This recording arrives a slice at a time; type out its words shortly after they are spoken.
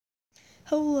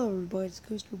Hello everybody, it's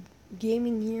Coaster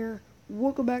Gaming here.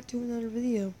 Welcome back to another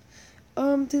video.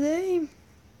 Today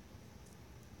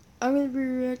I'm gonna be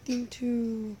reacting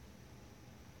to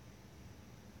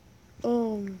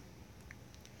a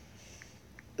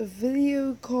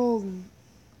video called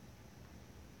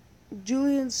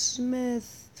Julian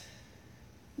Smith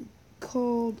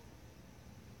called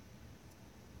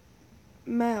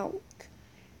Malk.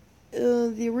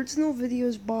 The original video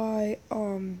is by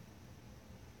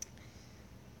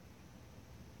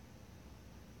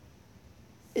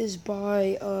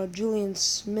Julian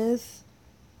Smith.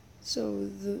 So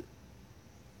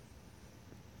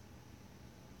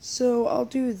I'll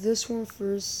do this one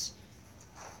first.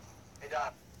 Hey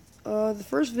Doc. The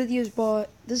first video is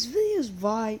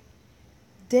by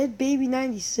Dead Baby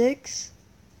 96.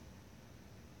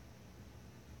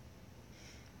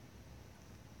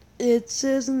 It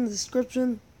says in the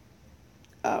description,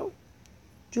 "Oh,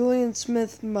 Julian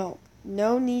Smith milk.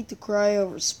 No need to cry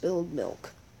over spilled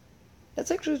milk." That's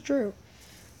actually true.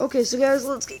 Okay, so guys,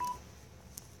 let's get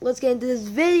into this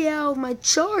video. My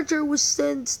charger was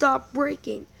stopped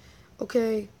breaking.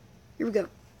 Okay, here we go.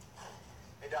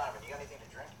 Hey Donovan, you got anything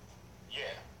to drink?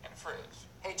 Yeah, in the fridge.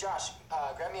 Hey Josh,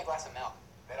 grab me a glass of milk.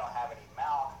 They don't have any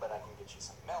milk, but I can get you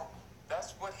some milk.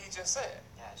 That's what he just said.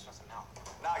 Yeah, I just want some milk.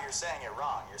 No, you're saying it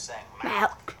wrong. You're saying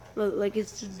Milk. Like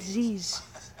it's a disease.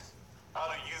 How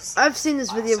do you say I've seen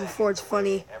this video before. It's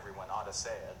funny. Everyone ought to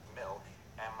say it. Milk.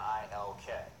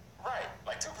 M-I-L-K. right,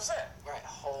 like 2%. Right,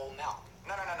 whole milk.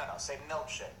 No. Say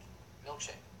milkshake.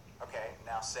 Milkshake. Okay,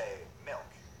 now say milk.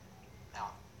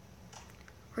 Milk.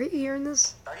 Are you hearing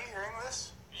this? Are you hearing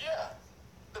this? Yeah,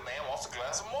 the man wants a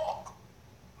glass of milk.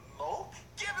 Milk?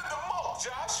 Give him the milk,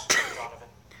 Josh. Donovan.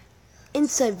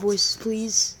 Inside voices,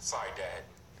 please. Sorry, Dad.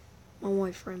 My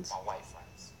white friends. My white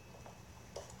friends.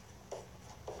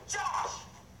 Josh,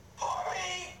 pour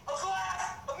me a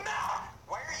glass of milk.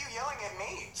 Why are you yelling at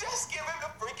me? Just give him the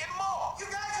freaking milk. You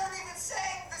guys aren't even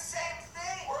saying the same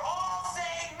thing. We're all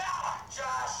saying milk,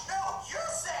 Josh. No,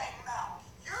 you're saying milk.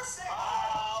 You're saying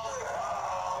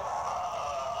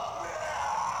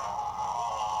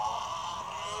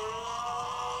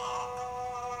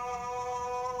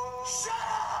Shut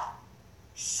up!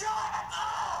 Shut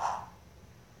up!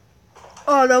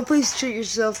 Oh no, please treat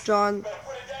yourself, John. Better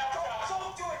put it down, Josh.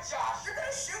 Don't do it, Josh. You're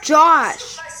gonna shoot me. Josh.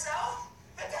 Shoot myself?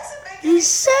 That doesn't make He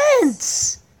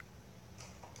sense.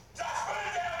 Josh, put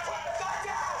it down, put it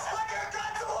down. Put your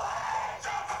guns away.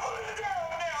 Josh, put it down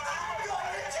now. I'm going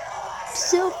to kill myself.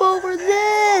 Self over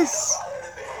this.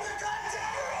 Put the gun to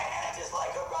your hand just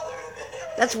like a brother to me.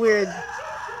 That's weird.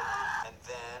 And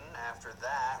then, after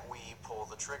that, we pull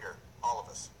the trigger. All of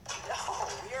us. No,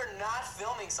 we are not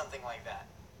filming something like that.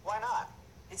 Why not?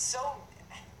 It's so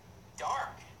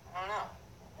dark. I don't know.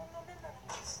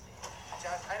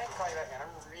 Josh, I didn't call you back, man.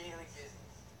 I'm really busy.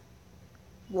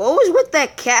 What was with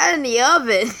that cat in the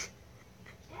oven?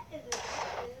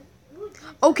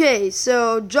 Okay,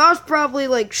 so Josh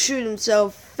probably shoot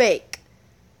himself fake.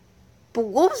 But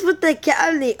what was with that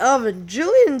cat in the oven?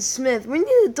 Julian Smith, we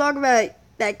need to talk about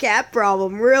that cat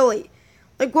problem, really.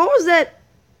 What was that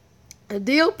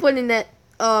deal putting that,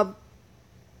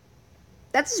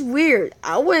 that's just weird.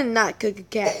 I would not cook a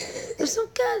cat. They're so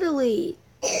cuddly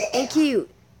and cute.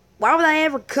 Why would I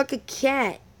ever cook a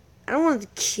cat? I don't want to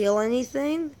kill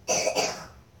anything.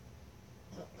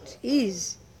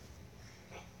 Jeez.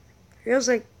 Feels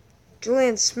like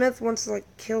Julian Smith wants to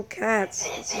kill cats.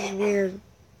 This is weird.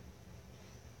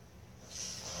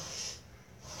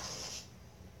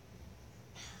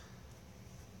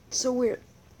 So weird.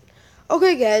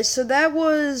 Okay guys, so that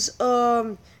was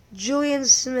Julian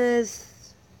Smith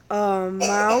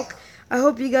malk. I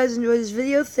hope you guys enjoyed this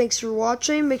video. Thanks for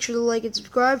watching. Make sure to like and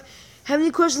subscribe. Have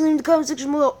any questions, leave in the comment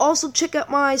section below. Also check out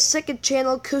my second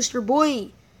channel, Coaster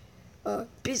Boy.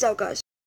 Peace out guys.